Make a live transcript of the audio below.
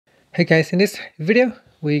Hey guys, in this video,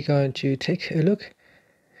 we're going to take a look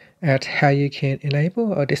at how you can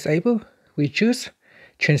enable or disable, reduce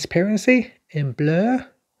transparency and blur,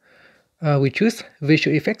 reduce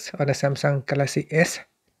visual effects on the Samsung Galaxy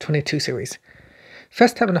S22 series.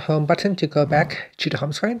 First, tap on the home button to go back to the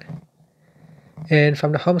home screen. And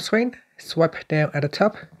from the home screen, swipe down at the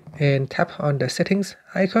top and tap on the settings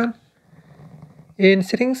icon. In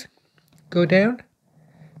settings, go down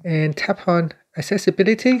and tap on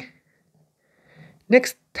accessibility.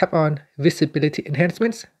 Next, tap on visibility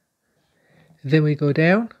enhancements. Then we go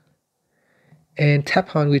down and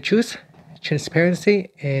tap on reduce transparency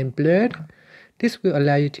and blurred. This will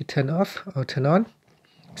allow you to turn off or turn on.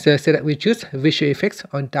 So set up reduce visual effects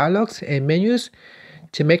on dialogues and menus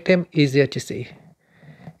to make them easier to see.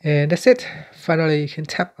 And that's it. Finally, you can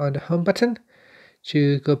tap on the home button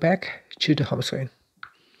to go back to the home screen.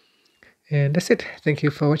 And that's it. Thank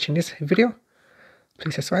you for watching this video.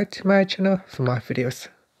 Please subscribe to my channel for more videos.